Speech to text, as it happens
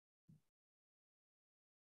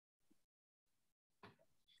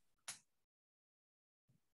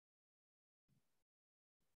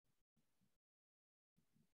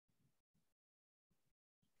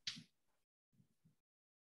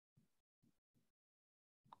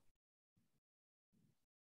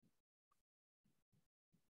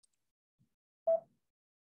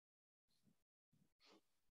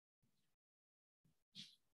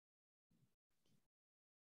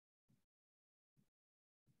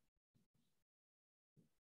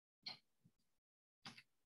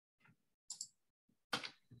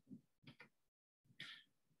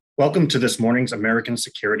Welcome to this morning's American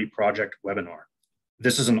Security Project webinar.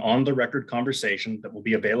 This is an on-the-record conversation that will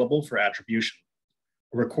be available for attribution.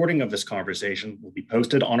 A recording of this conversation will be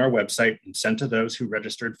posted on our website and sent to those who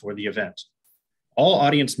registered for the event. All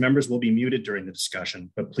audience members will be muted during the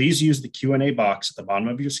discussion, but please use the Q&A box at the bottom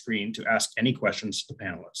of your screen to ask any questions to the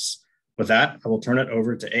panelists. With that, I will turn it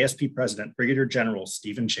over to ASP President, Brigadier General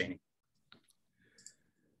Stephen Cheney.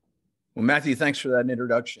 Well, Matthew, thanks for that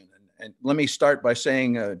introduction. And let me start by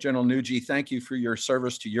saying, General Nugee, thank you for your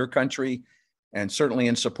service to your country, and certainly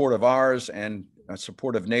in support of ours and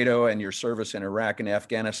support of NATO and your service in Iraq and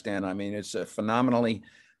Afghanistan. I mean, it's a phenomenally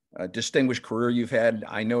distinguished career you've had.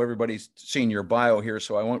 I know everybody's seen your bio here,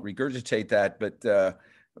 so I won't regurgitate that,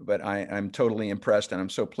 but I'm totally impressed, and I'm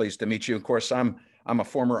so pleased to meet you. Of course, I'm a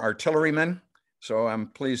former artilleryman, so I'm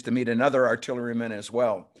pleased to meet another artilleryman as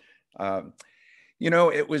well. You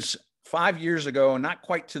know, it was 5 years ago, not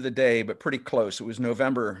quite to the day, but pretty close. It was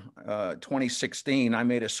November 2016. I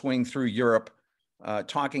made a swing through Europe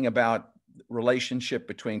talking about relationship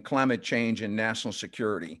between climate change and national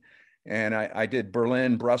security. And I did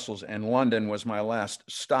Berlin, Brussels, and London was my last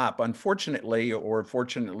stop. Unfortunately, or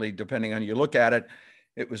fortunately, depending on you look at it,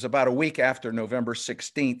 it was about a week after November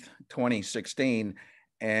 16th, 2016.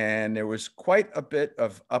 And there was quite a bit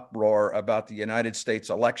of uproar about the United States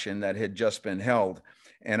election that had just been held.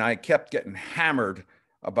 And I kept getting hammered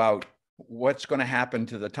about what's going to happen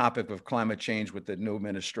to the topic of climate change with the new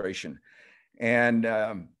administration. And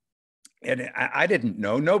I didn't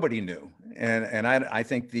know, nobody knew. And I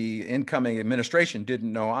think the incoming administration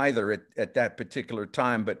didn't know either at that particular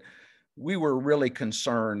time, but we were really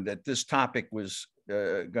concerned that this topic was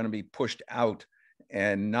going to be pushed out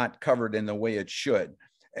and not covered in the way it should.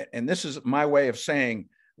 And this is my way of saying,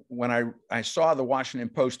 when I saw the Washington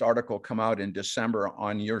Post article come out in December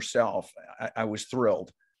on yourself, I was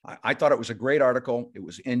thrilled. I thought it was a great article. It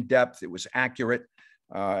was in depth, it was accurate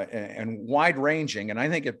and wide ranging. And I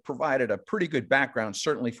think it provided a pretty good background,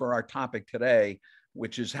 certainly for our topic today,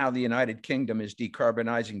 which is how the United Kingdom is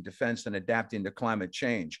decarbonizing defense and adapting to climate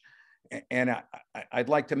change. And I'd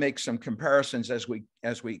like to make some comparisons as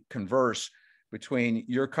we converse between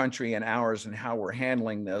your country and ours and how we're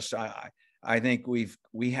handling this. I think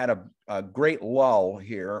we had a great lull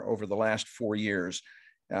here over the last 4 years,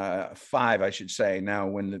 5, I should say. Now,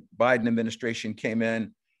 when the Biden administration came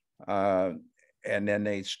in, and then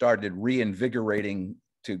they started reinvigorating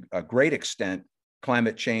to a great extent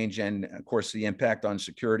climate change and, of course, the impact on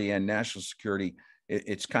security and national security.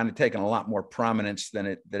 It's kind of taken a lot more prominence than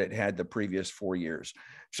it had the previous 4 years.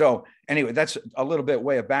 So anyway, that's a little bit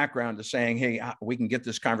way of background to saying, hey, we can get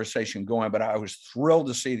this conversation going, but I was thrilled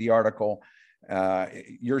to see the article.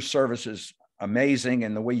 Your service is amazing,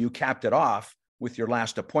 and the way you capped it off with your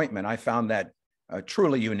last appointment, I found that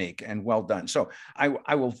truly unique and well done. So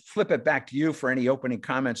I will flip it back to you for any opening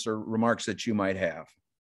comments or remarks that you might have.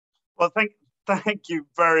 Well, thank you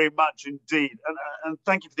very much indeed, and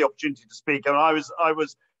thank you for the opportunity to speak. And I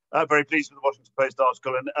was very pleased with the Washington Post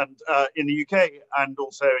article, and in the UK and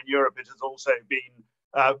also in Europe, it has also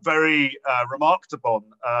been very remarked upon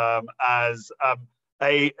as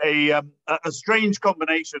a strange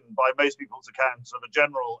combination by most people's accounts of a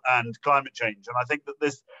general and climate change. And I think that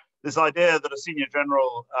this idea that a senior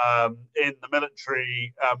general in the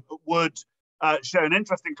military would show an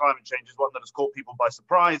interest in climate change is one that has caught people by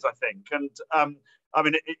surprise, I think. And I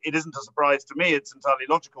mean, it isn't a surprise to me. It's entirely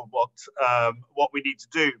logical what we need to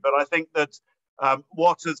do. But I think that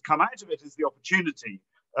what has come out of it is the opportunity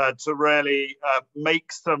to really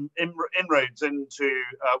make some inroads into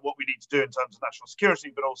what we need to do in terms of national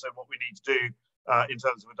security, but also what we need to do in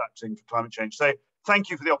terms of adapting to climate change. So thank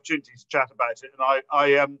you for the opportunity to chat about it. And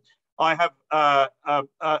I have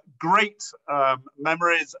great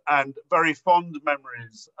memories and very fond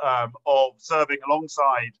memories of serving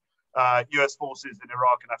alongside US forces in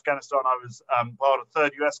Iraq and Afghanistan. I was part of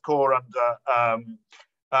 3rd US Corps under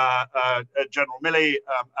General Milley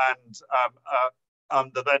and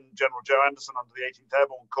under then General Joe Anderson under the 18th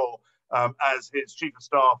Airborne Corps as his chief of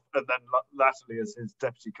staff, and then latterly as his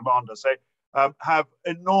deputy commander. So have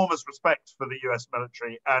enormous respect for the US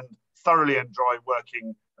military and thoroughly enjoy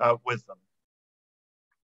working with them.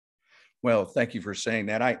 Well, thank you for saying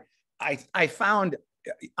that. I found,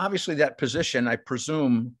 obviously, that position, I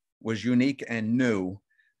presume, was unique and new,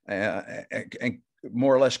 and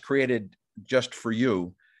more or less created just for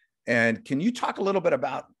you. And can you talk a little bit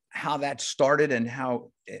about how that started and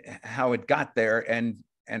how it got there and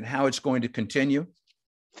how it's going to continue?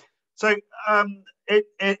 So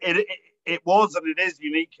it was and it is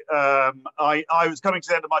unique. I was coming to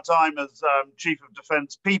the end of my time as Chief of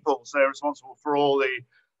Defence People, so responsible for all the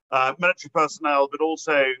military personnel, but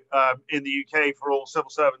also in the UK for all civil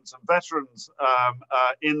servants and veterans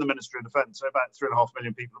in the Ministry of Defence, so about 3.5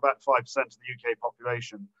 million people, about 5% of the UK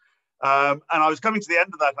population. And I was coming to the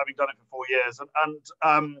end of that, having done it for 4 years,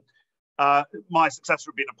 and my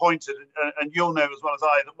successor had been appointed, and you'll know as well as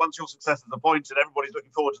I that once your successor is appointed, everybody's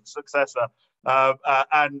looking forward to the successor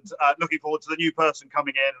and looking forward to the new person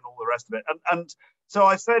coming in and all the rest of it. And so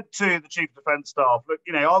I said to the Chief of Defence Staff, look,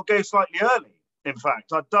 you know, I'll go slightly early. In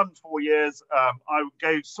fact, I've done 4 years. I would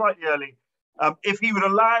go slightly early if he would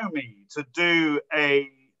allow me to do a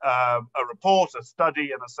report, a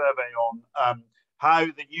study, and a survey on how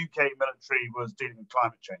the UK military was dealing with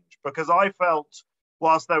climate change, because I felt,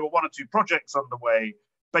 whilst there were 1 or 2 projects underway,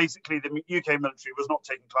 basically the UK military was not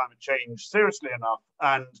taking climate change seriously enough,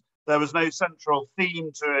 and there was no central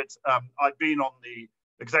theme to it. I'd been on the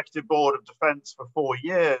Executive Board of Defence for 4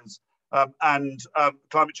 years, and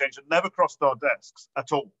climate change had never crossed our desks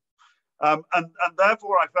at all. And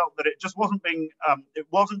therefore, I felt that it just wasn't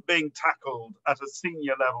being tackled at a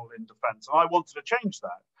senior level in defence, and I wanted to change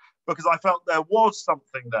that because I felt there was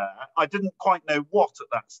something there. I didn't quite know what at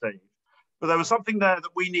that stage, but there was something there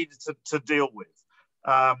that we needed to deal with.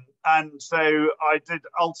 And so I did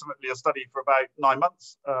ultimately a study for about 9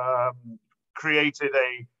 months, created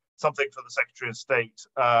something for the Secretary of State,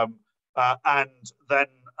 and then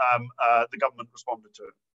the government responded to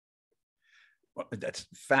it. Well, that's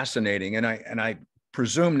fascinating, and I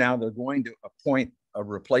presume now they're going to appoint a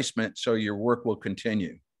replacement, so your work will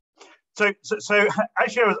continue. So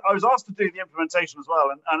actually, I was asked to do the implementation as well,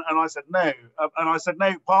 and I said no, and I said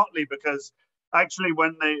no partly because actually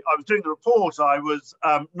when I was doing the report, I was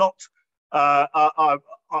not.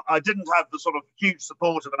 I didn't have the sort of huge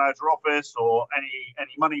support of an outer office or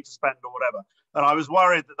any money to spend or whatever, and I was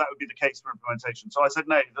worried that would be the case for implementation. So I said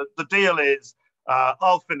no. The deal is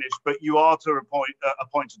I'll finish, but you are to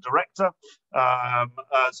appoint a director,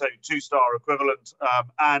 so 2-star equivalent,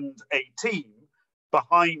 and a team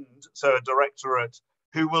behind, so a directorate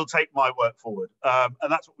who will take my work forward, and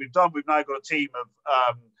that's what we've done. We've now got a team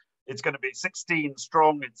of. It's going to be 16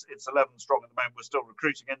 strong. It's 11 strong at the moment. We're still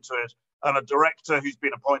recruiting into it, and a director who's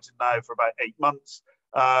been appointed now for about 8 months,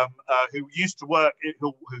 who used to work,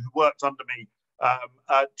 who worked under me,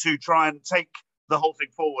 to try and take the whole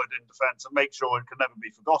thing forward in defence and make sure it can never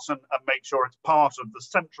be forgotten and make sure it's part of the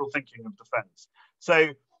central thinking of defence. So,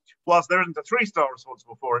 whilst there isn't a 3-star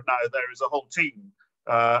responsible for it now, there is a whole team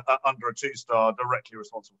under a 2-star directly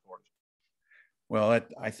responsible for it. Well,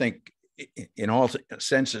 I think, in all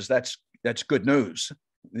senses, that's good news.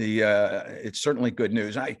 It's certainly good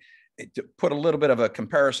news. To put a little bit of a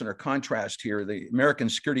comparison or contrast here, the American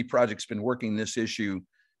Security Project's been working this issue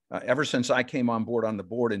ever since I came on board on the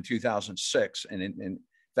board in 2006. And in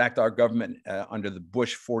fact, our government under the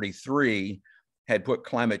Bush 43 had put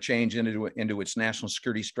climate change into its national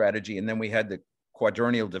security strategy. And then we had the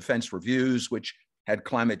quadrennial defense reviews, which had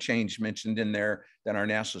climate change mentioned in there. Then our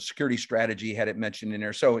national security strategy had it mentioned in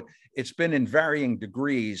there. So it's been in varying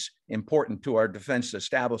degrees important to our defense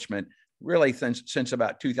establishment, really since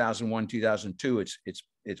about 2001, 2002,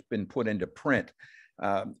 it's been put into print.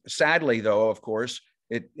 Sadly, though, of course,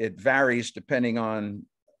 it varies depending on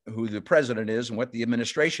who the president is and what the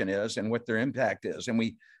administration is and what their impact is. And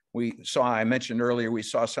we saw, I mentioned earlier, we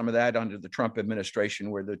saw some of that under the Trump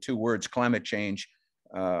administration, where the 2 words climate change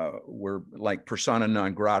were like persona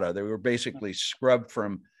non grata. They were basically scrubbed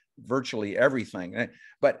from virtually everything.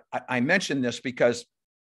 But I mention this because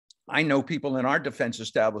I know people in our defense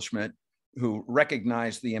establishment who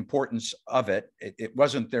recognize the importance of it. It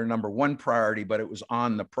wasn't their number 1 priority, but it was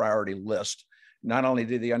on the priority list. Not only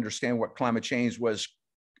did they understand what climate change was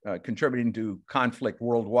contributing to conflict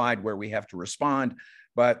worldwide where we have to respond,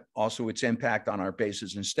 but also its impact on our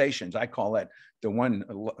bases and stations. I call that, the one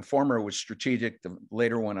former was strategic, the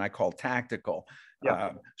later one I call tactical.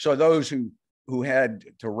 Yeah. So those who had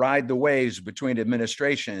to ride the waves between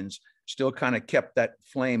administrations still kind of kept that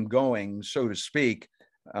flame going, so to speak,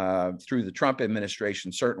 through the Trump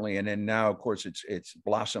administration, certainly. And then now, of course, it's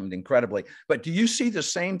blossomed incredibly. But do you see the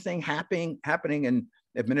same thing happening in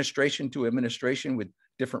administration to administration with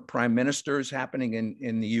different prime ministers happening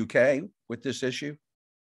in the UK with this issue?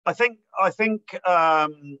 I think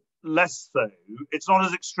less so. It's not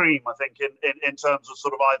as extreme, I think, in terms of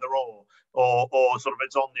sort of either or sort of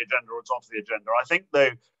it's on the agenda or it's off the agenda. I think,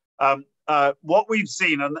 though, what we've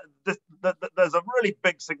seen, and there's a really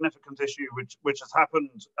big significant issue which has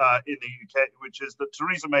happened in the UK, which is that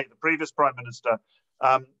Theresa May, the previous Prime Minister,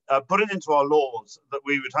 put it into our laws that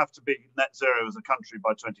we would have to be net zero as a country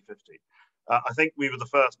by 2050. I think we were the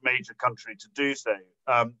first major country to do so.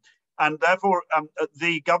 And therefore,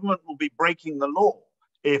 the government will be breaking the law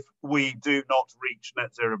if we do not reach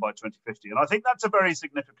net zero by 2050. And I think that's a very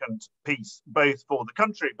significant piece, both for the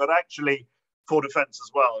country, but actually for defence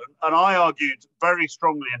as well. And I argued very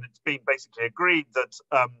strongly, and it's been basically agreed, that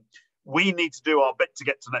we need to do our bit to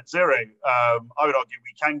get to net zero. I would argue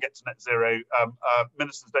we can get to net zero.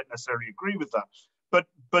 Ministers don't necessarily agree with that, but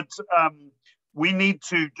we need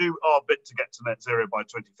to do our bit to get to net zero by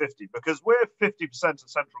 2050, because we're 50% of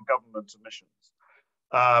central government emissions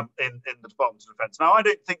in the Department of Defence. Now, I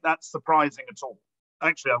don't think that's surprising at all.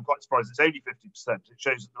 Actually, I'm quite surprised it's only 50%. It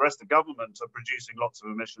shows that the rest of government are producing lots of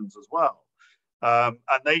emissions as well. And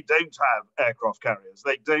they don't have aircraft carriers.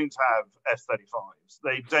 They don't have F-35s.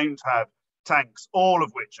 They don't have tanks, all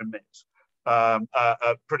of which emit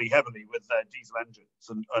pretty heavily with their diesel engines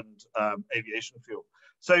and aviation fuel.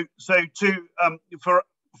 So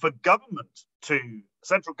for government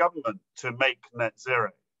central government to make net zero,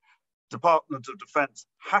 Department of Defence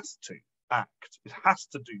has to act. It has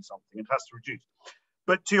to do something. It has to reduce.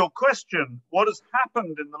 But to your question, what has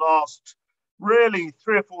happened in the last really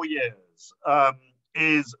 3 or 4 years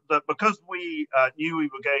is that because we knew we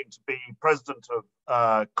were going to be president of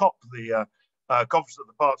COP, the Conference of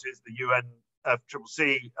the Parties, the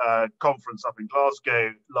UNFCCC conference up in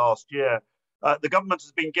Glasgow last year, the government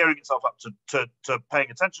has been gearing itself up to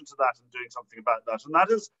paying attention to that and doing something about that. And that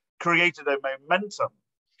has created a momentum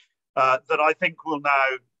that I think will now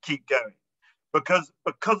keep going. Because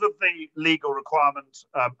of the legal requirement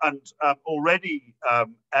and already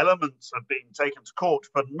elements have been taken to court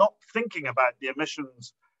for not thinking about the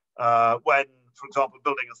emissions when, for example,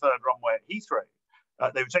 building a third runway at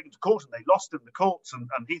Heathrow. They were taken to court and they lost in the courts, and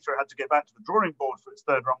Heathrow had to get back to the drawing board for its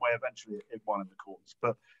third runway. Eventually, it won in the courts.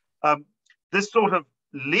 But this sort of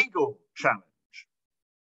legal challenge,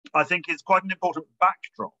 I think, is quite an important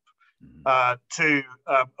backdrop to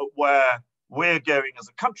where we're going as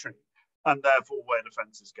a country, and therefore where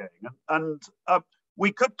defence is going. And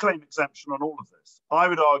we could claim exemption on all of this. I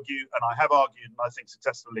would argue, and I have argued, and I think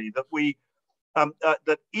successfully, that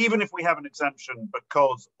that even if we have an exemption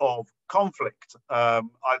because of conflict,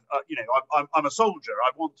 I'm a soldier.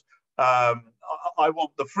 I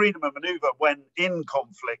want the freedom of manoeuvre when in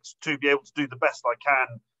conflict to be able to do the best I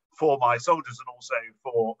can for my soldiers and also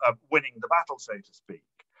for winning the battle, so to speak.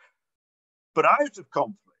 But out of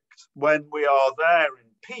conflict, when we are there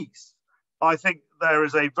in peace, I think there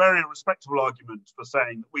is a very respectable argument for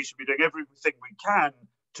saying that we should be doing everything we can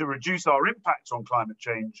to reduce our impact on climate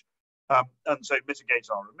change and so mitigate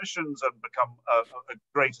our emissions and become a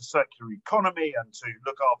greater circular economy and to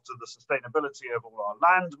look after the sustainability of all our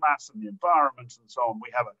land mass and the environment and so on.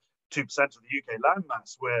 We have a 2% of the UK land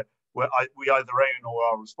mass where we either own or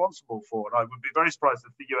are responsible for. And I would be very surprised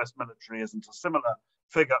if the US military isn't a similar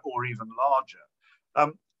figure or even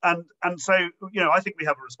larger. And so, I think we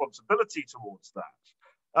have a responsibility towards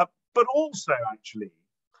that. But also, actually,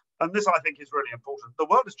 and this I think is really important, the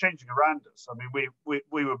world is changing around us. I mean,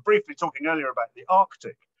 we were briefly talking earlier about the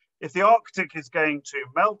Arctic. If the Arctic is going to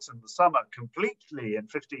melt in the summer completely in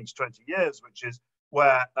 15 to 20 years, which is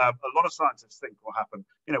where a lot of scientists think will happen,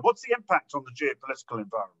 what's the impact on the geopolitical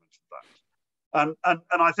environment of that?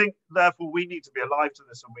 And I think, therefore, we need to be alive to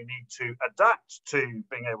this and we need to adapt to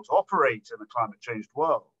being able to operate in a climate-changed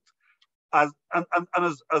world. As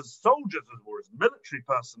soldiers or as military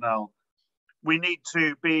personnel, we need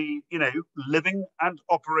to be, living and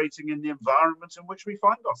operating in the environment in which we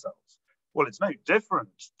find ourselves. Well, it's no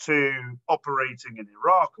different to operating in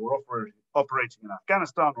Iraq or operating in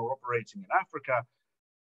Afghanistan or operating in Africa,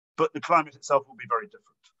 but the climate itself will be very different,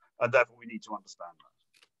 and therefore we need to understand that.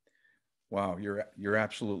 Wow, you're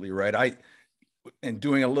absolutely right. In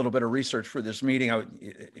doing a little bit of research for this meeting,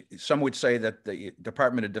 some would say that the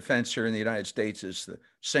Department of Defense here in the United States is the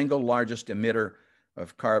single largest emitter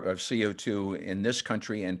of CO2 in this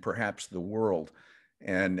country and perhaps the world.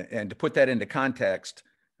 And to put that into context,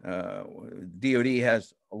 DoD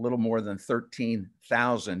has a little more than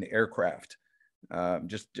 13,000 aircraft.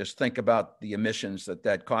 Just think about the emissions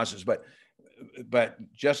that causes. But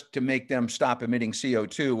just to make them stop emitting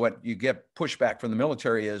CO2, what you get pushback from the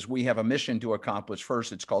military is we have a mission to accomplish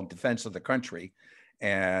first. It's called defense of the country.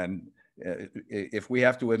 And if we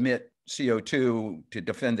have to emit CO2 to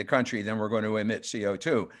defend the country, then we're going to emit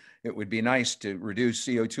CO2. It would be nice to reduce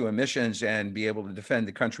CO2 emissions and be able to defend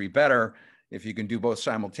the country better if you can do both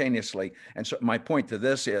simultaneously. And so my point to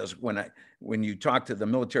this is when you talk to the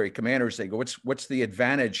military commanders, they go, what's the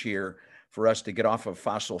advantage here for us to get off of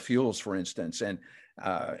fossil fuels, for instance? And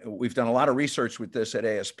we've done a lot of research with this at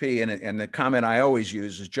ASP, and the comment I always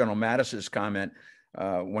use is General Mattis's comment.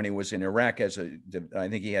 when he was in Iraq I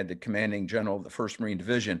think he had the commanding general of the 1st Marine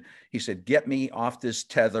Division. He said, "Get me off this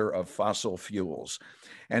tether of fossil fuels."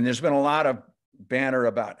 And there's been a lot of banter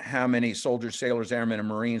about how many soldiers, sailors, airmen, and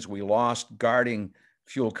Marines we lost guarding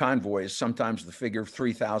fuel convoys, sometimes the figure of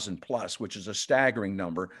 3,000 plus, which is a staggering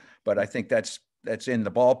number, but I think that's in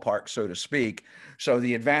the ballpark, so to speak. So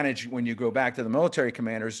the advantage when you go back to the military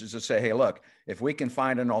commanders is to say, hey, look, if we can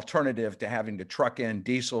find an alternative to having to truck in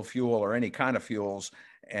diesel fuel or any kind of fuels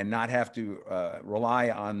and not have to rely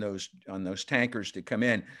on those tankers to come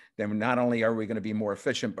in, then not only are we going to be more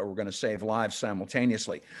efficient, but we're going to save lives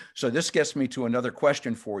simultaneously. So this gets me to another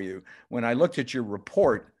question for you. When I looked at your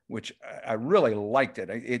report, which I really liked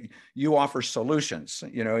you offer solutions,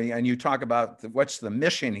 and you talk about what's the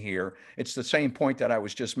mission here. It's the same point that I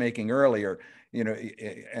was just making earlier,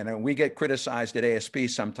 and we get criticized at ASP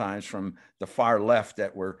sometimes from the far left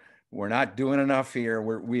that we're not doing enough here.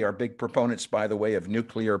 We are big proponents, by the way, of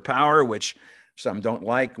nuclear power, which some don't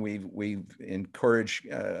like. We've encouraged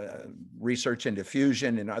research into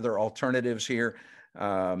fusion and other alternatives here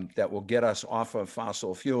that will get us off of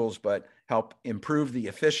fossil fuels, but help improve the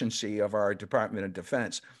efficiency of our Department of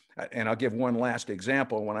Defense. And I'll give one last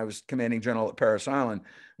example. When I was commanding general at Parris Island,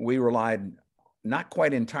 we relied not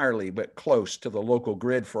quite entirely, but close to the local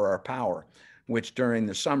grid for our power, which during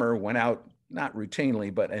the summer went out, not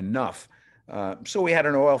routinely, but enough. So we had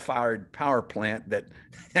an oil-fired power plant that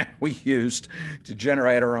we used to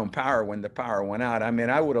generate our own power when the power went out. I mean,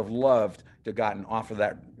 I would have loved to have gotten off of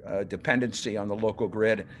that dependency on the local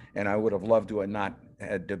grid, and I would have loved to have not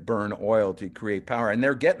had to burn oil to create power. And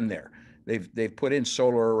they're getting there. They've put in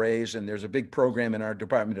solar arrays, and there's a big program in our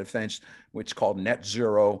Department of Defense which is called Net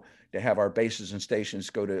Zero, to have our bases and stations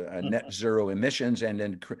go to net zero emissions, and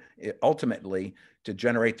then ultimately to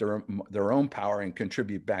generate their own power and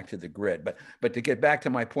contribute back to the grid. But to get back to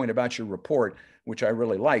my point about your report, which I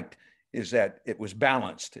really liked, is that it was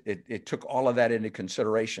balanced. It took all of that into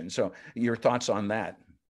consideration. So your thoughts on that?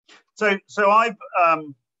 So I've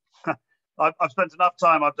spent enough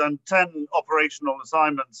time. I've done 10 operational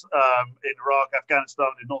assignments in Iraq, Afghanistan,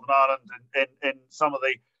 in Northern Ireland, in some of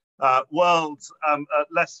the world's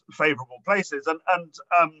less favorable places, and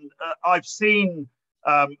I've seen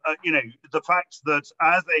the fact that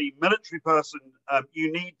as a military person,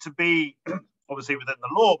 you need to be obviously within the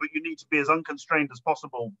law, but you need to be as unconstrained as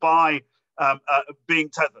possible by being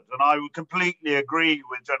tethered. And I would completely agree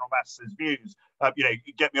with General Mattis's views. You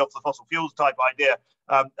get me off the fossil fuels type idea.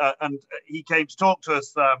 And he came to talk to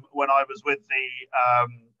us when I was with the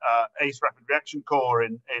ACE Rapid Reaction Corps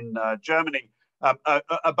in Germany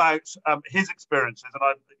about his experiences. And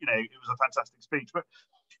it was a fantastic speech. But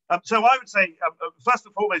so I would say, first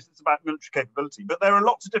and foremost, it's about military capability. But there are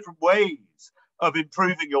lots of different ways of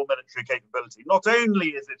improving your military capability. Not only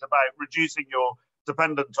is it about reducing your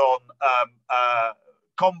dependence on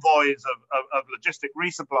convoys of logistic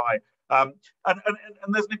resupply, and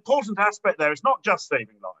there's an important aspect there. It's not just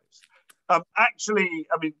saving lives. Actually,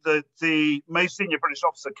 I mean, the most senior British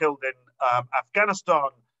officer killed in Afghanistan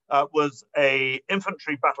was an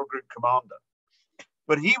infantry battle group commander,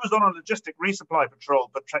 but he was on a logistic resupply patrol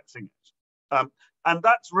protecting it, and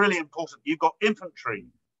that's really important. You've got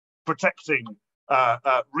infantry protecting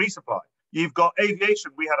resupply. You've got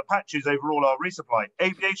aviation. We had Apaches over all our resupply.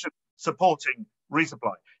 Aviation supporting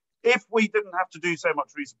resupply. If we didn't have to do so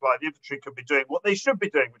much resupply, the infantry could be doing what they should be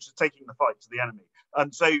doing, which is taking the fight to the enemy.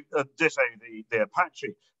 And so ditto the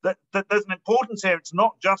Apache. That there's an importance here. It's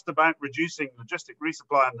not just about reducing logistic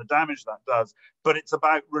resupply and the damage that does, but it's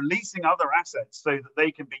about releasing other assets so that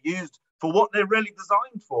they can be used for what they're really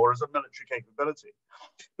designed for as a military capability.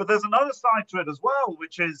 But there's another side to it as well,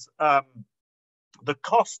 which is the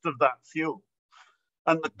cost of that fuel.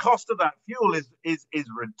 And the cost of that fuel is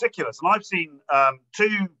ridiculous. And I've seen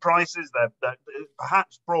two prices that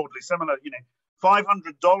perhaps broadly similar.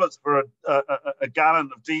 $500 for a gallon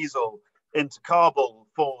of diesel into Kabul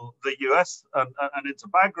for the US and into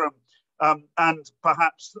Bagram, and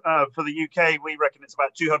perhaps for the UK we reckon it's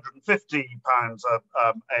about £250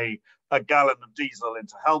 a gallon of diesel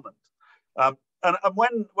into Helmand. And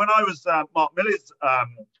when I was Mark Milley's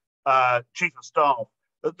chief of staff,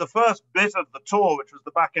 the first bit of the tour, which was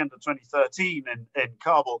the back end of 2013 in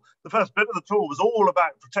Kabul, the first bit of the tour was all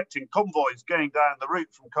about protecting convoys going down the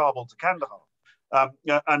route from Kabul to Kandahar,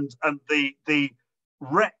 and the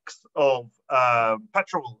wrecks of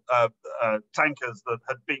petrol tankers that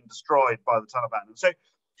had been destroyed by the Taliban. And so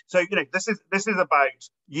this is about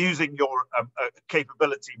using your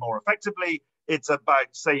capability more effectively. It's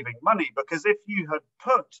about saving money, because if you had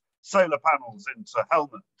put solar panels into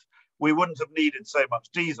Helmand, we wouldn't have needed so much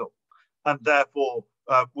diesel, and therefore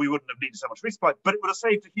we wouldn't have needed so much resupply, but it would have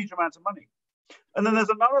saved a huge amount of money. And then there's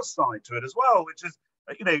another side to it as well, which is,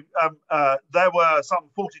 there were some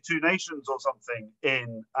 42 nations or something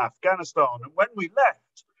in Afghanistan, and when we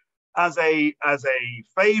left, as a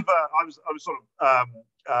favor, I was sort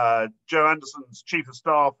of Joe Anderson's chief of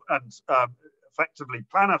staff and effectively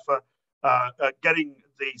planner for getting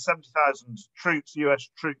the 70,000 troops, US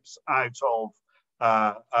troops, out of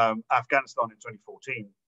Afghanistan in 2014,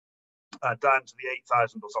 down to the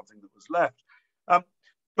 8,000 or something that was left.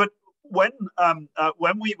 But when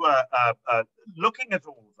we were looking at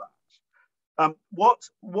all of that,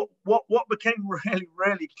 what became really,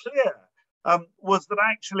 really clear was that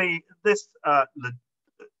actually this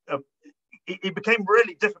it became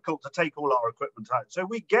really difficult to take all our equipment out. So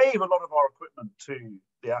we gave a lot of our equipment to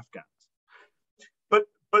the Afghans.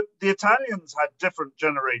 But the Italians had different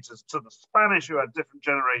generators to the Spanish, who had different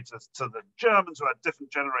generators to the Germans, who had different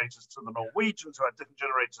generators to the Norwegians, who had different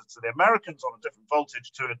generators to the Americans on a different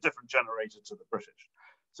voltage, to a different generator to the British.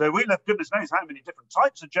 So we left goodness knows how many different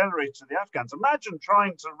types of generators to the Afghans. Imagine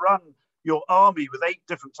trying to run your army with 8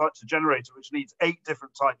 different types of generator, which needs 8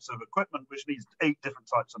 different types of equipment, which needs 8 different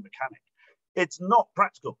types of mechanic. It's not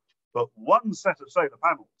practical, but one set of solar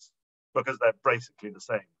panels, because they're basically the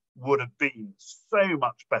same, would have been so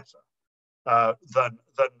much better than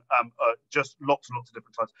just lots and lots of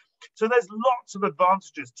different types. So there's lots of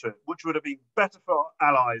advantages to it, which would have been better for our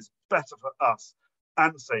allies, better for us,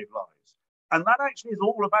 and save lives. And that actually is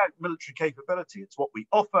all about military capability. It's what we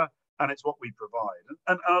offer, and it's what we provide.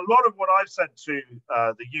 And a lot of what I've said to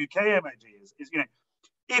the UK MOD is,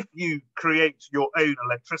 if you create your own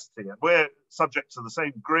electricity, and we're subject to the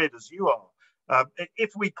same grid as you are,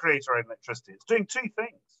 if we create our own electricity, it's doing 2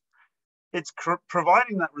 things. It's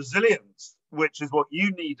providing that resilience, which is what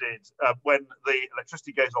you needed when the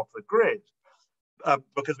electricity goes off the grid,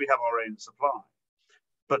 because we have our own supply.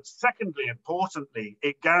 But secondly, importantly,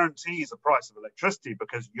 it guarantees a price of electricity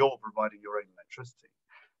because you're providing your own electricity.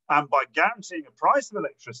 And by guaranteeing a price of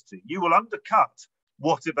electricity, you will undercut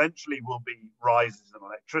what eventually will be rises in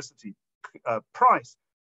electricity price.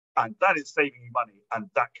 And that is saving you money, and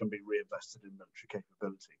that can be reinvested in military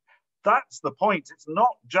capability. That's the point. It's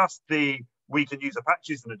not just we can use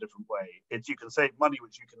Apaches in a different way. It's you can save money,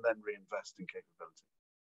 which you can then reinvest in capability.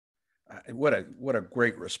 What a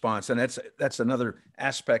great response. And that's another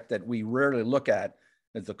aspect that we rarely look at,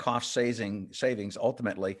 is the cost savings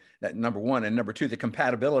ultimately, that number one. And number two, the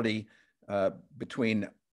compatibility between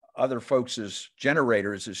other folks'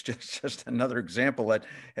 generators is just another example that,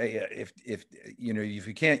 hey, if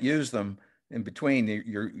you can't use them in between,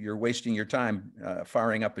 you're wasting your time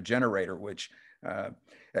firing up a generator. Which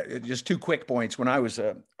just 2 quick points. When I was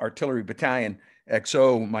artillery battalion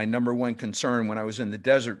XO, my number one concern when I was in the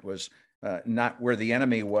desert was not where the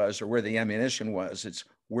enemy was or where the ammunition was. It's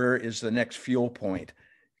where is the next fuel point?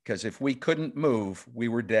 Because if we couldn't move, we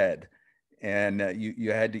were dead. And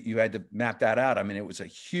you had to map that out. I mean, it was a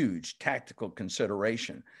huge tactical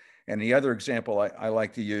consideration. And the other example I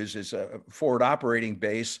like to use is a forward operating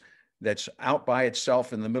base that's out by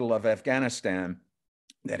itself in the middle of Afghanistan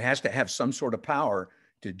that has to have some sort of power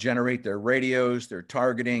to generate their radios, their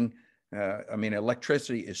targeting. I mean,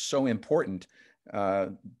 electricity is so important.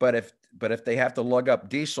 But if they have to lug up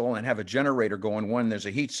diesel and have a generator going, one, there's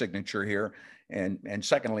a heat signature here. And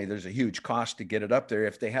secondly, there's a huge cost to get it up there.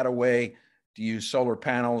 If they had a way to use solar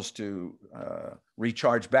panels to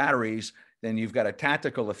recharge batteries, then you've got a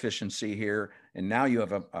tactical efficiency here, and now you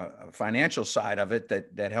have a financial side of it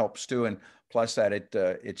that helps too, and plus that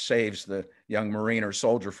it saves the young Marine or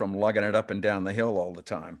soldier from lugging it up and down the hill all the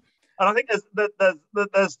time. And I think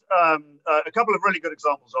there's a couple of really good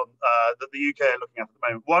examples on that the UK are looking at the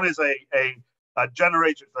moment. One is a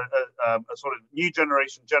generator, a sort of new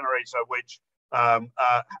generation generator, which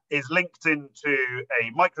is linked into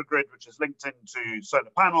a microgrid, which is linked into solar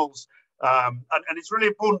panels. And it's really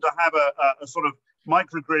important to have a sort of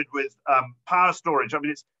microgrid with power storage. I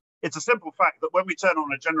mean, it's a simple fact that when we turn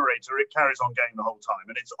on a generator, it carries on going the whole time,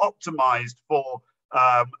 and it's optimized for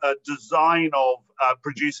a design of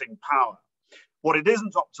producing power. What it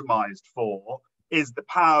isn't optimized for is the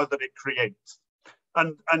power that it creates.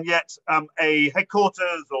 And yet a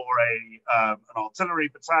headquarters or an artillery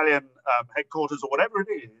battalion headquarters or whatever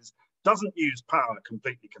it is doesn't use power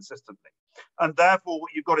completely consistently. And therefore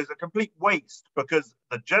what you've got is a complete waste, because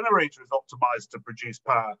the generator is optimized to produce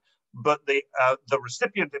power, but the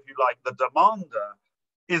recipient, if you like, the demander,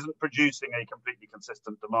 isn't producing a completely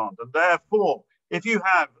consistent demand. And therefore, if you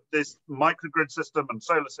have this microgrid system and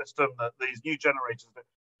solar system, that these new generators,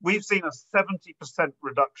 we've seen a 70%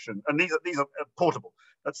 reduction, and these are portable,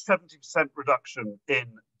 that's 70% reduction in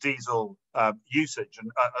diesel usage,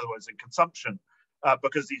 and otherwise in consumption,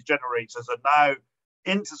 because these generators are now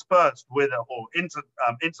interspersed with or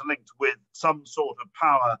interlinked with some sort of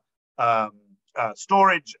power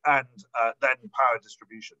storage and then power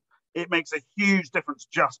distribution. It makes a huge difference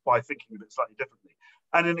just by thinking of it slightly differently.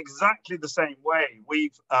 And in exactly the same way,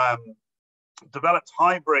 we've developed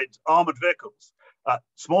hybrid armored vehicles,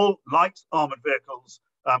 small, light armored vehicles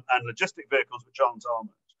and logistic vehicles which aren't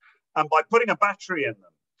armored. And by putting a battery in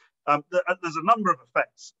them, there's a number of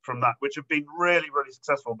effects from that which have been really, really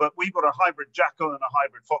successful. But we've got a hybrid Jackal and a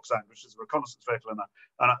hybrid Foxhound, which is a reconnaissance vehicle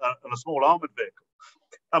and a small armored vehicle.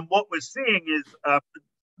 And what we're seeing is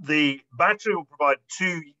the battery will provide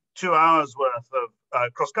two hours worth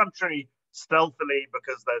of cross-country stealthily,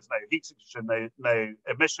 because there's no heat signature, no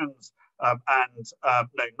emissions, and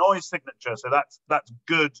no noise signature. So that's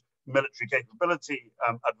good military capability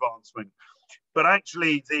advancement. But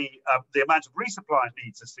actually, the amount of resupply it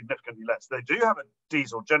needs is significantly less. They do have a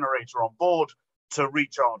diesel generator on board to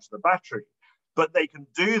recharge the battery, but they can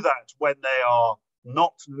do that when they are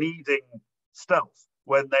not needing stealth.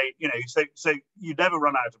 When they, so you never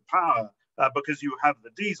run out of power because you have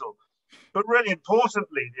the diesel. But really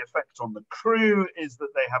importantly, the effect on the crew is that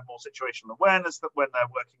they have more situational awareness, that when they're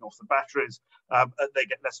working off the batteries, they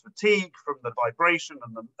get less fatigue from the vibration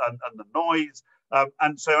and the noise.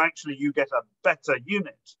 And so actually you get a better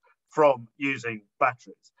unit from using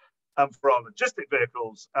batteries. For our logistic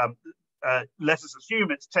vehicles, let us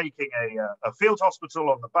assume it's taking a field hospital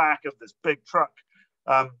on the back of this big truck.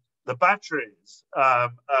 The batteries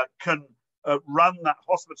can run that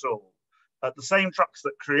hospital. The same trucks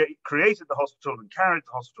that created the hospital and carried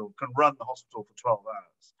the hospital can run the hospital for 12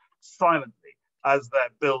 hours silently as they're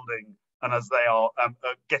building and as they are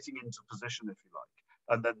getting into position, if you like.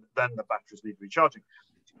 And then the batteries need recharging.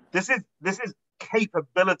 This is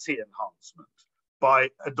capability enhancement by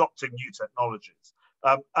adopting new technologies.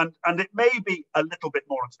 And it may be a little bit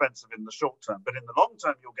more expensive in the short term, but in the long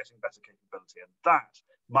term, you're getting better capability. And that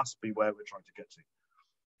must be where we're trying to get to.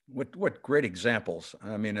 What great examples.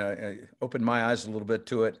 I mean, I opened my eyes a little bit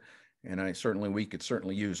to it, and we could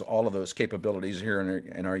certainly use all of those capabilities here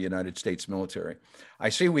in our United States military. I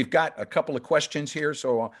see we've got a couple of questions here,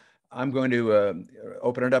 so I'm going to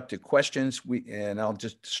open it up to questions. And I'll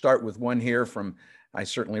just start with one here from, I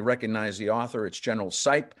certainly recognize the author. It's General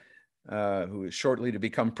Sipe, who is shortly to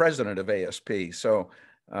become president of ASP. So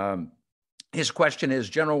his question is,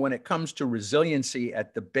 General, when it comes to resiliency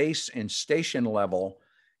at the base and station level,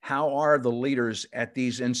 how are the leaders at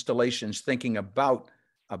these installations thinking about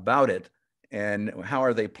it, and how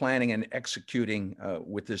are they planning and executing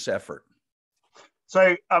with this effort?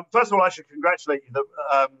 So first of all, I should congratulate you.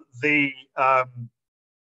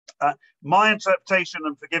 My interpretation,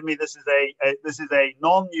 and forgive me, this is a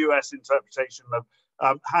non-US interpretation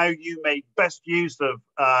of how you made best use of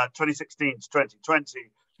 2016 to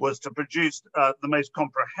 2020 was to produce the most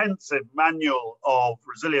comprehensive manual of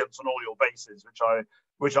resilience on all your bases, which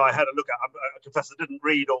I had a look at. I confess I didn't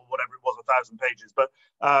read or whatever it was, 1,000 pages, but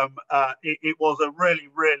it was a really,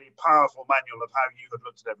 really powerful manual of how you had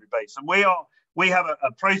looked at every base. And we have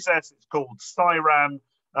a process, it's called SIRAM,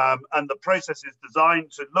 and the process is designed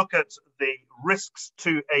to look at the risks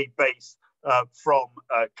to a base from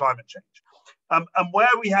climate change. And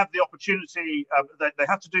where we have the opportunity, they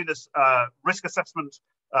have to do this risk assessment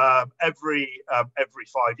every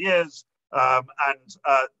 5 years.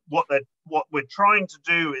 What we're trying to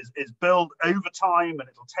do is build over time, and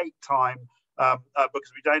it'll take time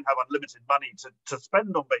because we don't have unlimited money to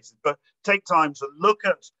spend on bases, but take time to look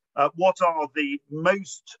at what are the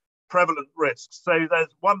most prevalent risks. So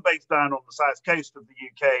there's one base down on the south coast of the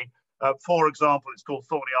UK, for example, it's called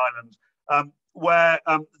Thorney Island, where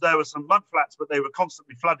there were some mud flats, but they were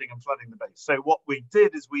constantly flooding the base. So what we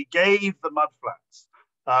did is we gave the mud flats,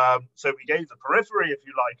 so we gave the periphery, if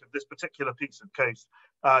you like, of this particular piece of coast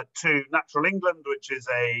to Natural England, which is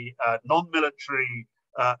a non-military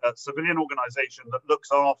civilian organisation that looks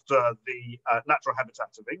after the natural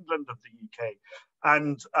habitat of England, of the UK.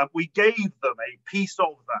 And we gave them a piece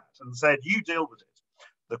of that and said, you deal with it.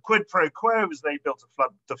 The quid pro quo is they built a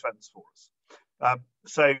flood defence for us.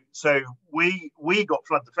 So we got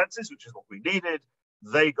flood defences, which is what we needed.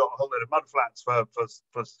 They got a whole load of mud flats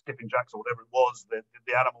for skipping jacks or whatever it was,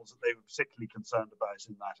 the animals that they were particularly concerned about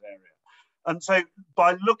in that area. And so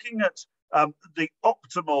by looking at the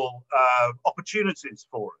optimal opportunities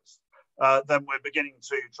for us, then we're beginning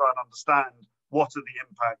to try and understand what are the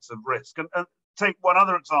impacts of risk. And take one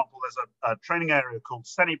other example, there's a training area called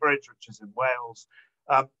Sennybridge, which is in Wales.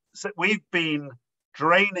 So we've been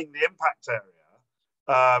draining the impact area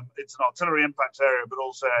It's an artillery impact area, but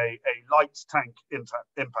also a light tank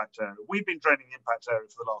impact area. We've been draining the impact area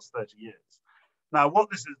for the last 30 years. Now, what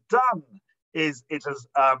this has done is it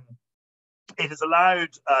has allowed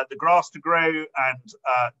the grass to grow and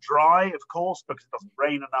dry, of course, because it doesn't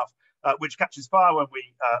rain enough, which catches fire when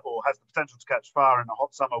we, or has the potential to catch fire in a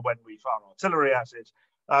hot summer when we fire artillery at it.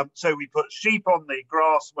 So we put sheep on the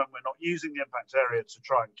grass when we're not using the impact area to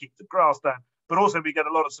try and keep the grass down. But also we get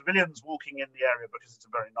a lot of civilians walking in the area because it's a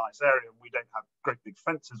very nice area and we don't have great big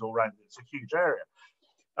fences all around it. It's a huge area.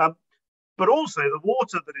 But also the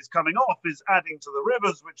water that is coming off is adding to the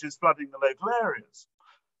rivers, which is flooding the local areas.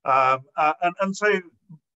 And so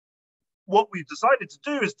what we've decided to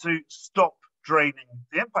do is to stop draining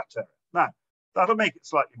the impact area. Now, that'll make it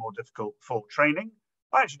slightly more difficult for training.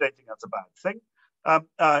 I actually don't think that's a bad thing.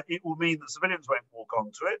 It will mean that civilians won't walk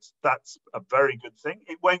onto it. That's a very good thing.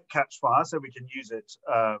 It won't catch fire, so we can use it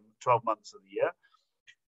 12 months of the year.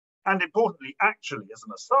 And importantly, actually, as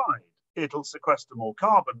an aside, it'll sequester more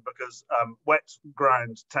carbon because wet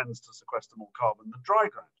ground tends to sequester more carbon than dry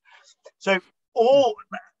ground. So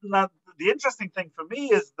now, the interesting thing for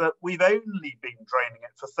me is that we've only been draining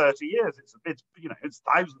it for 30 years. It's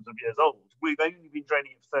thousands of years old. We've only been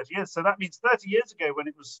draining it for 30 years. So that means 30 years ago, when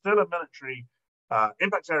it was still a military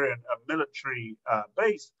impact area and a military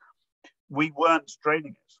base, we weren't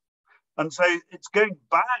draining it. And so it's going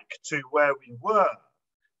back to where we were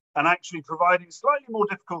and actually providing slightly more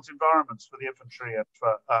difficult environments for the infantry and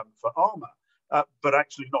for armor, but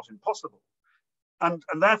actually not impossible. And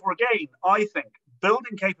therefore, again, I think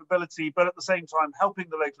building capability, but at the same time helping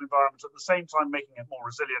the local environment, at the same time making it more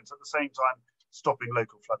resilient, at the same time stopping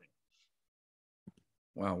local flooding.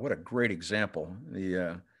 Wow, what a great example.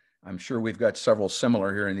 I'm sure we've got several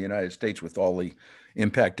similar here in the United States with all the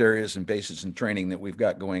impact areas and bases and training that we've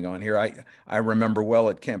got going on here. I remember well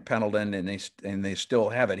at Camp Pendleton, and they still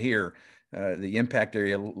have it here, the impact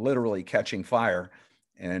area literally catching fire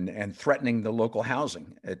and threatening the local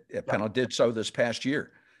housing at Pendleton. Did so this past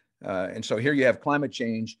year. And so here you have climate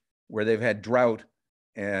change where they've had drought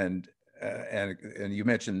and you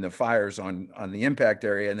mentioned the fires on the impact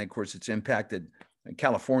area. And of course it's impacted.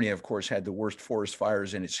 California, of course, had the worst forest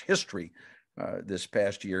fires in its history this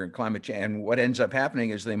past year in climate change. And what ends up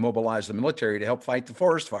happening is they mobilize the military to help fight the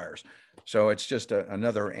forest fires. So it's just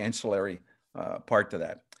another ancillary part to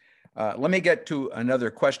that. Let me get to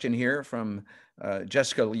another question here from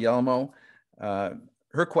Jessica Lielmo.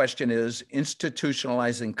 Her question is,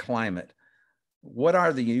 institutionalizing climate. What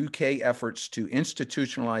are the UK efforts to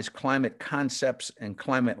institutionalize climate concepts and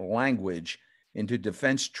climate language into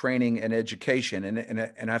defense training and education?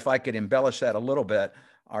 And if I could embellish that a little bit,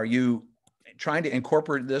 are you trying to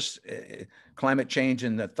incorporate this climate change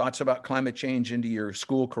and the thoughts about climate change into your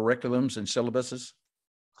school curriculums and syllabuses?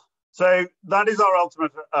 So that is our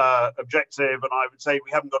ultimate objective, and I would say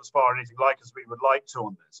we haven't got as far anything like as we would like to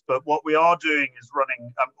on this. But what we are doing is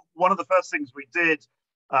running, one of the first things we did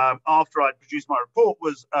after I'd produced my report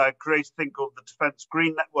was create a thing called the Defence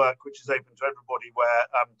Green Network, which is open to everybody, where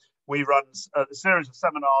we run a series of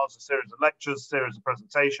seminars, a series of lectures, a series of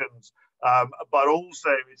presentations, but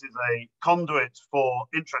also it is a conduit for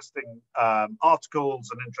interesting articles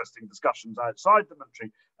and interesting discussions outside the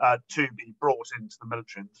military to be brought into the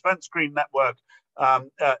military. And the Defence Green Network,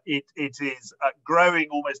 it is growing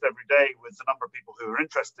almost every day with the number of people who are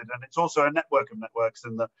interested, and it's also a network of networks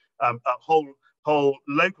in the whole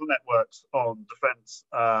local networks on defence,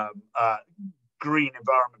 green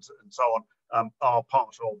environment and so on. Are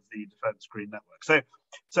part of the Defence Green Network.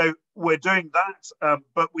 So we're doing that,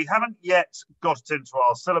 but we haven't yet got it into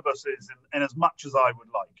our syllabuses in as much as I would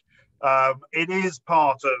like. It is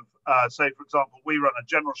part of, say, for example, we run a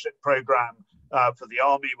generalship program for the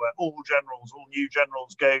Army where all new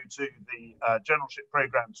generals go to the generalship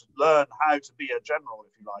program to learn how to be a general,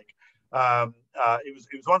 if you like. It was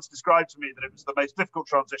once described to me that it was the most difficult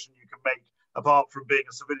transition you can make apart from being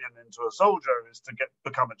a civilian into a soldier is to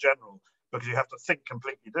become a general, because you have to think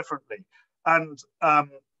completely differently. And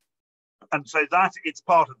so that it's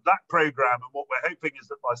part of that program. And what we're hoping is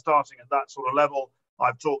that by starting at that sort of level,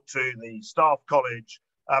 I've talked to the staff college.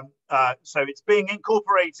 So it's being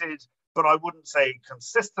incorporated, but I wouldn't say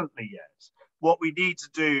consistently yet. What we need to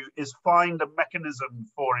do is find a mechanism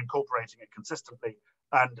for incorporating it consistently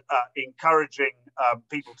and encouraging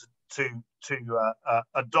people to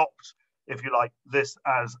adopt, if you like, this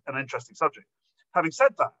as an interesting subject. Having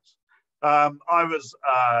said that, I was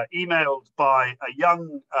emailed by a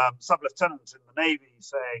young sub-lieutenant in the Navy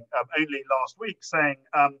saying, only last week, saying,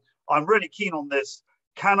 I'm really keen on this.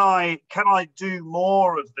 Can I do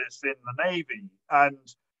more of this in the Navy? And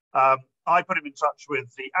I put him in touch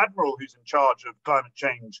with the admiral who's in charge of climate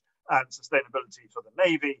change and sustainability for the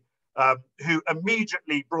Navy, who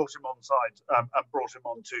immediately brought him on side and brought him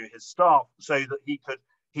onto his staff so that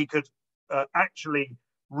he could actually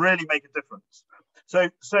really make a difference. So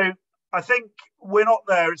I think we're not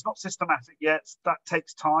there. It's not systematic yet. That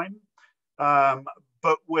takes time.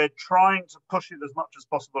 But we're trying to push it as much as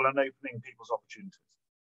possible and opening people's opportunities.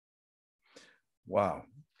 Wow.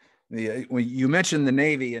 When you mentioned the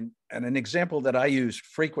Navy, and an example that I use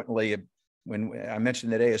frequently when I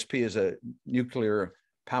mentioned that ASP is a nuclear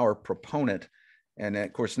power proponent, and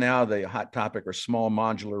of course now the hot topic are small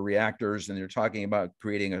modular reactors, and they're talking about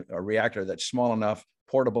creating a reactor that's small enough,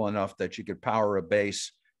 portable enough that you could power a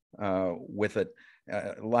base with it.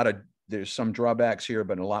 There's some drawbacks here,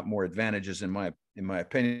 but a lot more advantages in my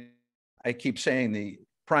opinion. I keep saying the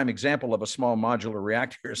prime example of a small modular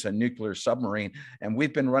reactor is a nuclear submarine, and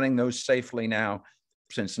we've been running those safely now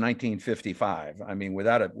since 1955. I mean,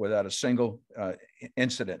 without a single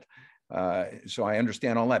incident. So I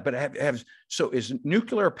understand all that. But so is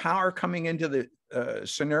nuclear power coming into the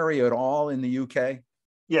scenario at all in the UK?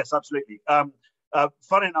 Yes, absolutely.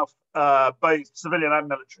 Funny enough, both civilian and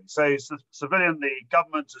military. So civilian, the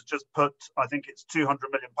government has just put, I think it's £200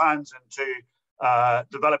 million into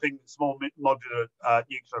developing small modular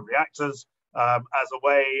nuclear reactors as a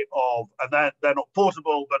way of, and they're not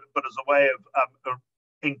portable, but as a way of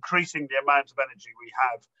increasing the amount of energy we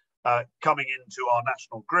have coming into our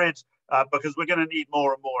national grid, because we're going to need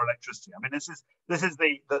more and more electricity. I mean, this is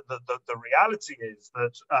the reality is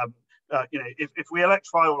that if we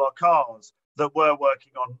electrify all our cars that were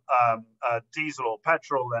working on diesel or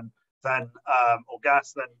petrol, then or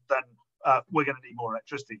gas, then we're going to need more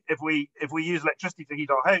electricity. If we use electricity to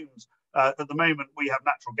heat our homes, at the moment we have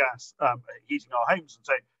natural gas heating our homes, and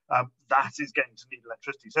so that is going to need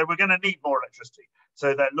electricity. So we're going to need more electricity.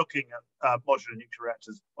 So they're looking at modular nuclear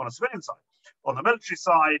reactors on a civilian side. On the military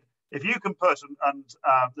side, if you can put, and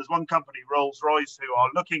there's one company, Rolls-Royce, who are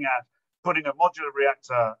looking at putting a modular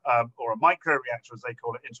reactor or a micro reactor, as they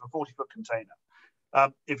call it, into a 40-foot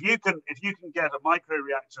container. If you can get a micro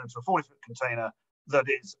reactor into a 40-foot container that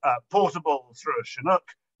is portable through a Chinook,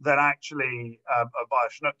 then actually via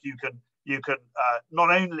Chinook you can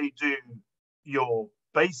not only do your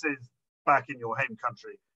bases back in your home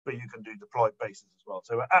country, but you can do deployed bases as well.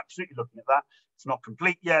 So we're absolutely looking at that. It's not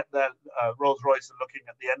complete yet. Rolls-Royce are looking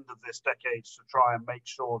at the end of this decade to try and make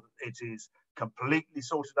sure that it is completely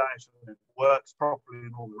sorted out and it works properly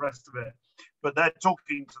and all the rest of it. But they're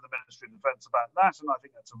talking to the Ministry of Defence about that, and I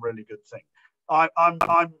think that's a really good thing. I'm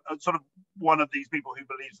sort of one of these people who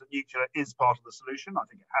believes that nuclear is part of the solution. I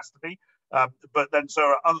think it has to be. But then so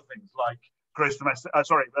are other things like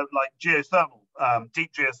like geothermal,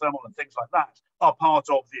 deep geothermal and things like that are part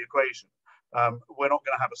of the equation. We're not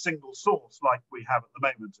going to have a single source like we have at the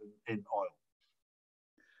moment in oil.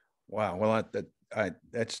 Wow. Well,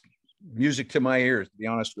 that's music to my ears, to be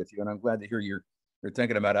honest with you. And I'm glad to hear you're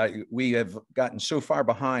thinking about it. We have gotten so far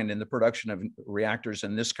behind in the production of reactors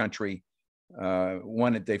in this country.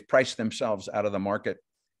 One, they've priced themselves out of the market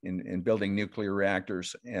in building nuclear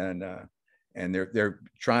reactors, and they're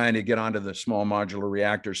trying to get onto the small modular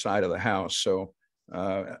reactor side of the house. So,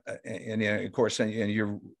 and of course, and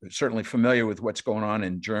you're certainly familiar with what's going on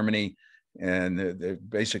in Germany, and they're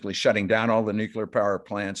basically shutting down all the nuclear power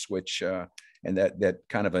plants, which and that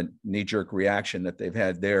kind of a knee-jerk reaction that they've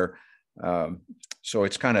had there. So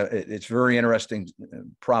it's very interesting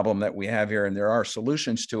problem that we have here, and there are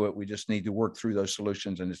solutions to it. We just need to work through those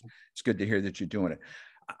solutions, and it's good to hear that you're doing it.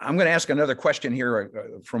 I'm going to ask another question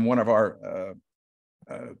here from one of our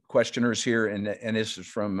questioners here, and this is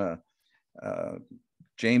from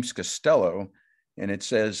James Costello, and it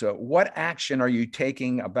says, what action are you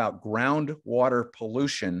taking about groundwater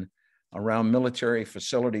pollution around military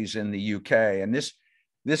facilities in the UK? And this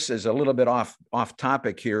is a little bit off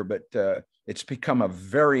topic here, but it's become a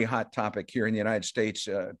very hot topic here in the United States,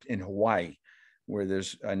 in Hawaii, where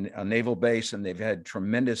there's a naval base, and they've had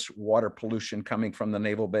tremendous water pollution coming from the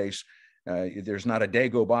naval base. There's not a day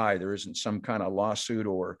go by there isn't some kind of lawsuit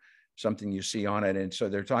or something you see on it. And so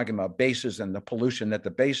they're talking about bases and the pollution that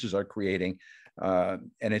the bases are creating.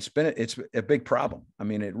 And it's a big problem. I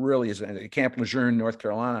mean, it really is. At Camp Lejeune, North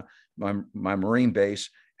Carolina, my Marine base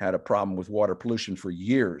had a problem with water pollution for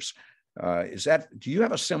years. Do you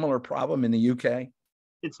have a similar problem in the UK?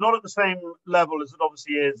 It's not at the same level as it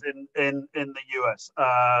obviously is in the US.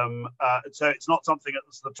 So it's not something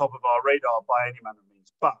that's at the top of our radar by any manner of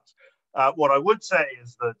means. But what I would say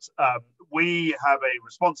is that we have a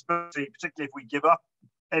responsibility, particularly if we give up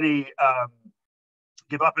any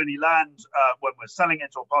give up any land when we're selling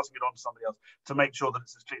it or passing it on to somebody else to make sure that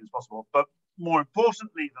it's as clean as possible. But more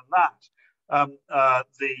importantly than that,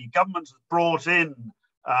 the government has brought in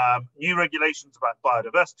new regulations about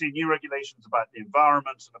biodiversity, new regulations about the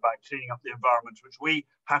environment and about cleaning up the environment, which we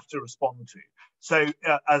have to respond to. So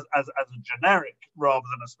as a generic rather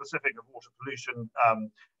than a specific of water pollution,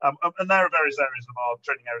 and there are various areas of our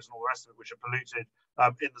trading areas and all the rest of it which are polluted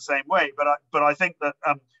in the same way. But I think that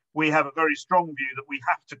we have a very strong view that we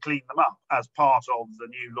have to clean them up as part of the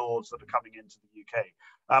new laws that are coming into the UK.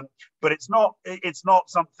 But it's not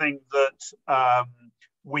something that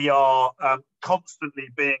we are constantly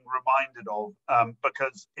being reminded of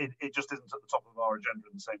because it just isn't at the top of our agenda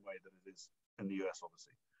in the same way that it is in the US,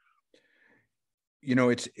 obviously. You know,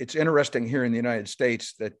 it's interesting here in the United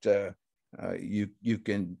States that you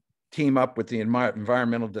can team up with the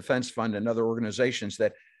Environmental Defense Fund and other organizations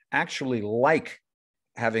that actually like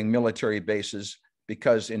having military bases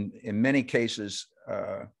because in many cases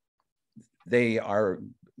they are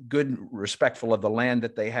good, respectful of the land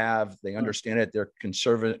that they have. They understand it. They're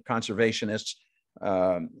conservationists,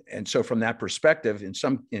 and so from that perspective,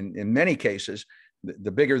 in many cases,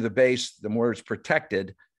 the bigger the base, the more it's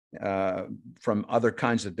protected from other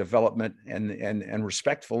kinds of development and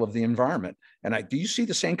respectful of the environment. And do you see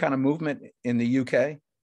the same kind of movement in the UK?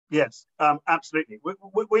 Yes, absolutely.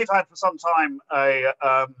 We've had for some time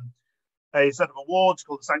a set of awards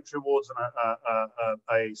called the Sanctuary Awards and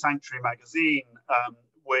a Sanctuary magazine,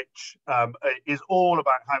 which is all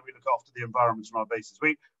about how we look after the environment on our bases.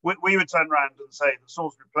 We would turn around and say that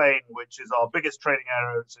Salisbury Plain, which is our biggest trading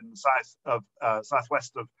area, it's in the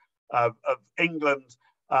southwest of England.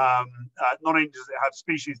 Not only does it have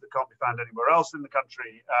species that can't be found anywhere else in the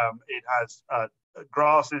country, it has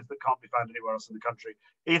grasses that can't be found anywhere else in the country.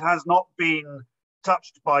 It has not been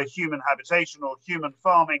touched by human habitation or human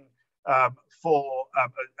farming as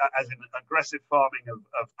in aggressive farming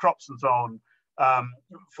of crops and so on,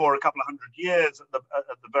 for a couple of hundred years at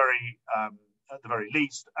the very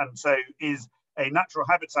least, and so is a natural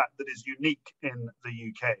habitat that is unique in the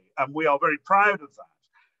UK, and we are very proud of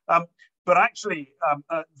that. But actually,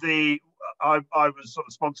 I was sort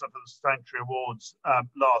of sponsor for the Sanctuary Awards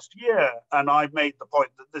last year, and I made the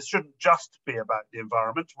point that this shouldn't just be about the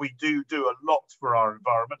environment. We do a lot for our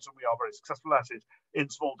environment, and we are very successful at it in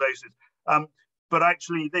small doses. But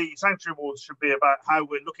actually, the Sanctuary Awards should be about how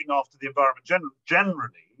we're looking after the environment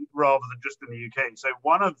generally, rather than just in the UK. So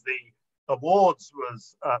one of the awards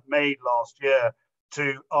was made last year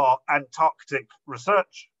to our Antarctic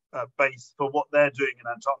research base for what they're doing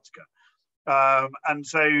in Antarctica. And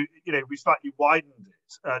so, we slightly widened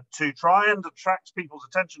it to try and attract people's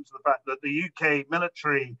attention to the fact that the UK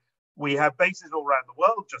military, we have bases all around the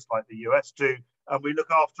world, just like the US do, and we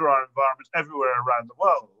look after our environment everywhere around the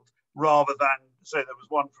world, rather than, so there was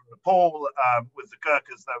one from Nepal with the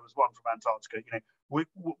Gurkhas, there was one from Antarctica.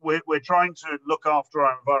 We're trying to look after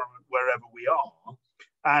our environment wherever we are.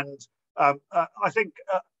 And I think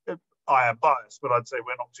I am biased, but I'd say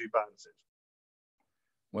we're not too bad at it.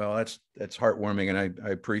 Well, that's heartwarming, and I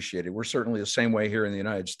appreciate it. We're certainly the same way here in the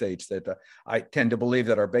United States, that I tend to believe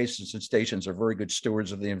that our bases and stations are very good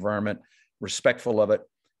stewards of the environment, respectful of it,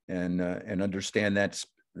 and understand that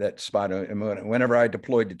spot. And whenever I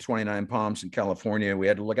deployed to 29 Palms in California, we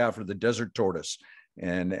had to look out for the desert tortoise,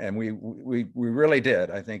 and we really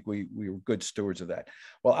did. I think we were good stewards of that.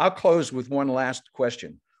 Well, I'll close with one last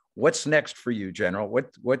question. What's next for you, General?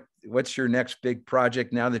 What's your next big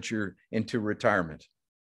project now that you're into retirement?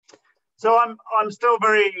 So I'm still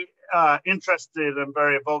very interested and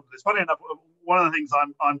very involved in this. Funny enough, one of the things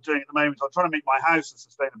I'm doing at the moment, I'm trying to make my house as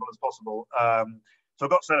sustainable as possible. So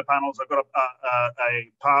I've got solar panels. I've got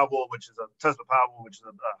a Powerwall, which is a Tesla Powerwall, which is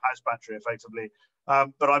a house battery, effectively.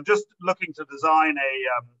 But I'm just looking to design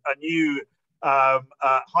a new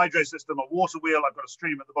hydro system, a water wheel. I've got a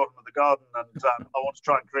stream at the bottom of the garden, and I want to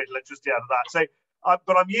try and create electricity out of that. So,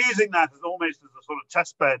 but I'm using that as almost as a sort of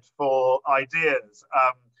test bed for ideas.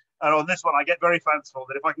 And on this one, I get very fanciful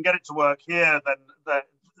that if I can get it to work here,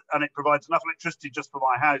 and it provides enough electricity just for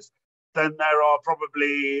my house, then there are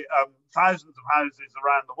probably thousands of houses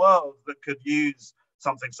around the world that could use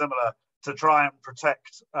something similar to try and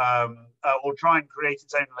protect or try and create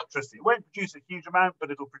its own electricity. It won't produce a huge amount,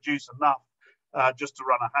 but it'll produce enough just to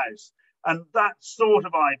run a house. And that sort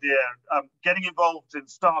of idea, getting involved in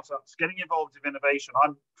startups, getting involved in innovation,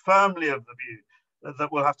 I'm firmly of the view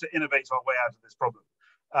that we'll have to innovate our way out of this problem.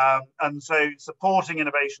 And so supporting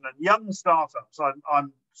innovation and young startups,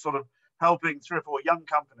 I'm sort of helping 3 or 4 young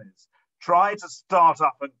companies try to start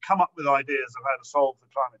up and come up with ideas of how to solve the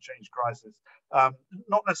climate change crisis.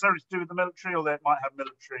 Not necessarily to do with the military, although it might have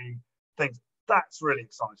military things. That's really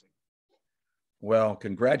exciting. Well,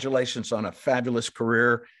 congratulations on a fabulous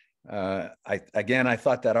career. I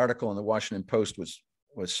thought that article in the Washington Post was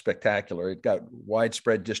spectacular. It got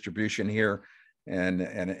widespread distribution here, and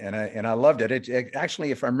I loved it. It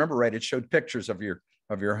actually, if I remember right, it showed pictures of your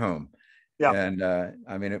home. Yeah. And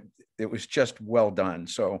I mean, it was just well done.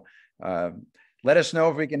 So let us know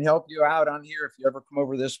if we can help you out on here. If you ever come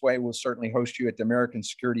over this way, we'll certainly host you at the American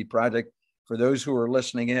Security Project. For those who are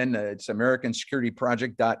listening in, it's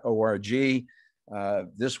americansecurityproject.org.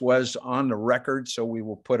 This was on the record, so we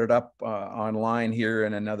will put it up online here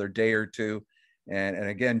in another day or two. And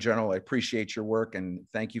again, General, I appreciate your work and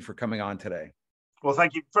thank you for coming on today. Well,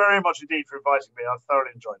 thank you very much indeed for inviting me. I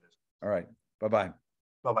thoroughly enjoyed it. All right. Bye-bye.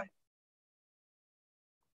 Bye-bye.